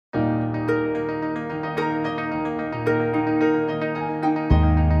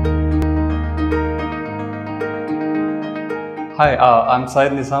Hi, I'm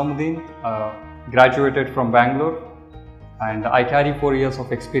Syed Nizamuddin, graduated from Bangalore, and I carry 4 years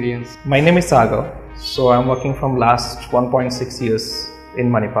of experience. My name is Sagar, so I'm working from last 1.6 years in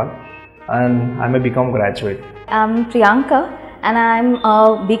Manipal, and I'm a BCom graduate. I'm Priyanka and I'm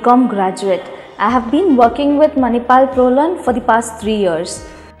a BCom graduate. I have been working with Manipal ProLearn for the past 3 years.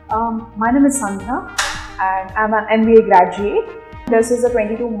 My name is Sandhya and I'm an MBA graduate. This is a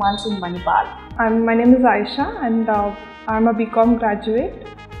 22 months in Manipal. My name is Aisha and I'm a BCom graduate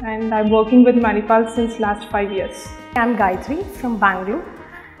and I'm working with Manipal since last 5 years. I'm Gayatri from Bangalore.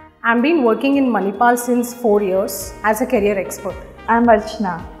 I've been working in Manipal since 4 years as a career expert. I'm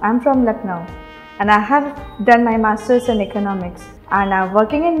Archana. I'm from Lucknow and I have done my masters in economics and I'm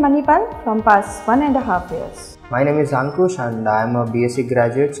working in Manipal from past 1.5 years. My name is Ankush and I am a BSc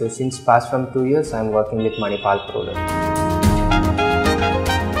graduate, so since past from 2 years I am working with Manipal ProLearn.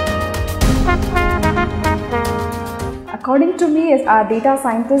 According to me, a data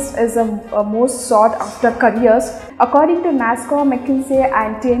scientist is a most sought after careers. According to NASSCOM, McKinsey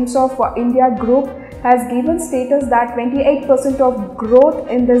and Times of India Group has given status that 28% of growth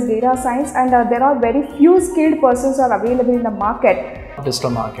in this data science, and there are very few skilled persons are available in the market. Digital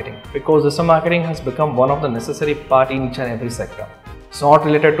marketing, because digital marketing has become one of the necessary part in each and every sector. It's not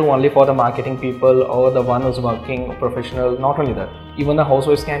related to only for the marketing people or the one who's working professional, not only that, even the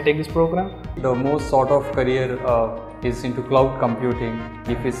housewives can take this program. The most sort of career is into cloud computing.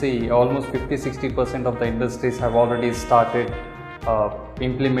 If you see, almost 50-60% of the industries have already started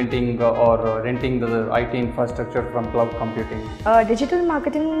implementing or renting the IT infrastructure from cloud computing. Digital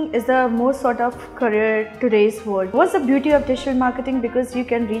marketing is the most sort of career today's world. What's the beauty of digital marketing? Because you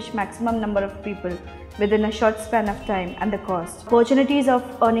can reach maximum number of people within a short span of time, and the cost. Opportunities of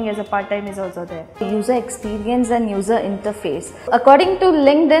earning as a part-time is also there. User experience and user interface. According to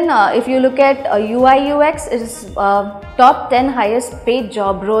LinkedIn, if you look at UI UX, it is top 10 highest paid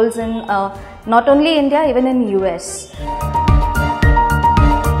job roles in not only India, even in US.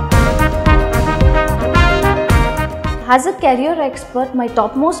 As a career expert, my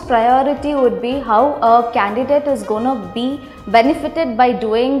topmost priority would be how a candidate is going to be benefited by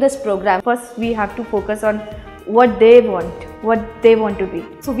doing this program. First, we have to focus on what they want to be.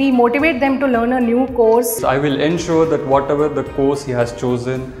 So we motivate them to learn a new course. I will ensure that whatever the course he has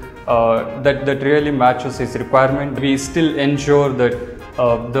chosen, that really matches his requirement. We still ensure that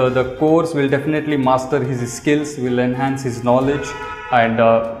the course will definitely master his skills, will enhance his knowledge, and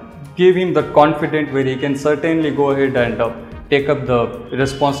give him the confidence where he can certainly go ahead and take up the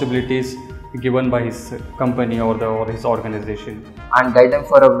responsibilities given by his company or his organization. And guide them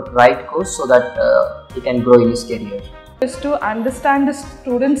for a right course so that he can grow in his career. Is to understand the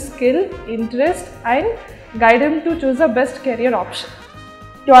student's skill, interest and guide him to choose the best career option.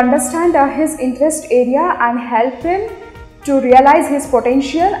 To understand his interest area and help him to realize his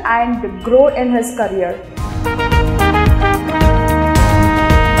potential and grow in his career.